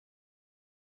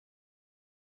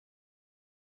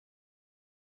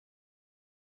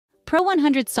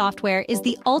Pro100 software is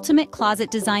the ultimate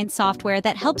closet design software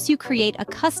that helps you create a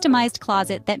customized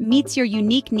closet that meets your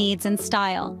unique needs and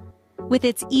style. With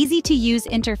its easy-to-use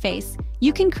interface,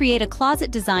 you can create a closet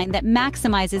design that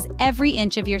maximizes every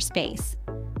inch of your space.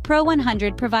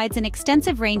 Pro100 provides an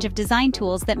extensive range of design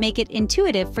tools that make it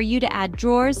intuitive for you to add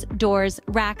drawers, doors,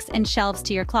 racks, and shelves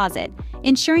to your closet,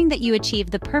 ensuring that you achieve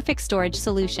the perfect storage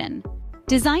solution.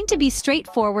 Designed to be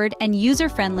straightforward and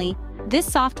user-friendly, this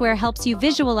software helps you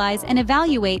visualize and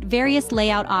evaluate various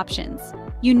layout options.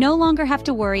 You no longer have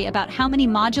to worry about how many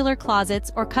modular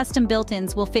closets or custom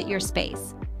built-ins will fit your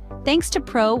space. Thanks to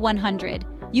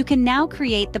Pro100, you can now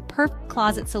create the perfect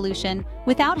closet solution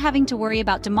without having to worry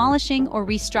about demolishing or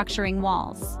restructuring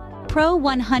walls.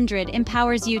 Pro100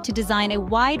 empowers you to design a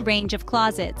wide range of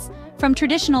closets, from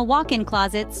traditional walk-in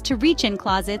closets to reach-in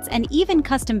closets and even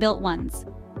custom-built ones.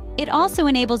 It also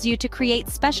enables you to create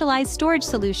specialized storage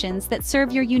solutions that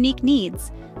serve your unique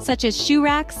needs, such as shoe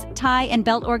racks, tie and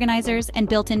belt organizers, and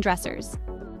built-in dressers.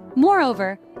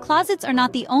 Moreover, closets are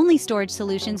not the only storage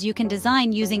solutions you can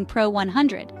design using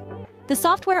Pro100. The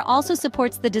software also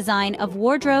supports the design of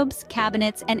wardrobes,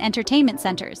 cabinets, and entertainment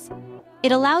centers.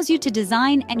 It allows you to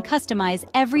design and customize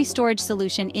every storage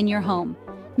solution in your home,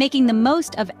 making the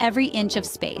most of every inch of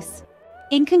space.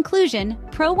 In conclusion,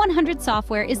 Pro100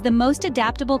 software is the most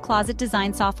adaptable closet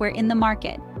design software in the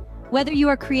market. Whether you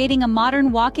are creating a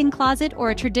modern walk-in closet or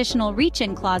a traditional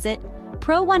reach-in closet,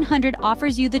 Pro100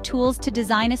 offers you the tools to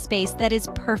design a space that is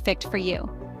perfect for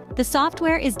you. The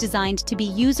software is designed to be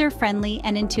user-friendly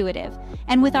and intuitive,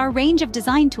 and with our range of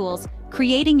design tools,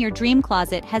 creating your dream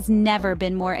closet has never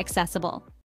been more accessible.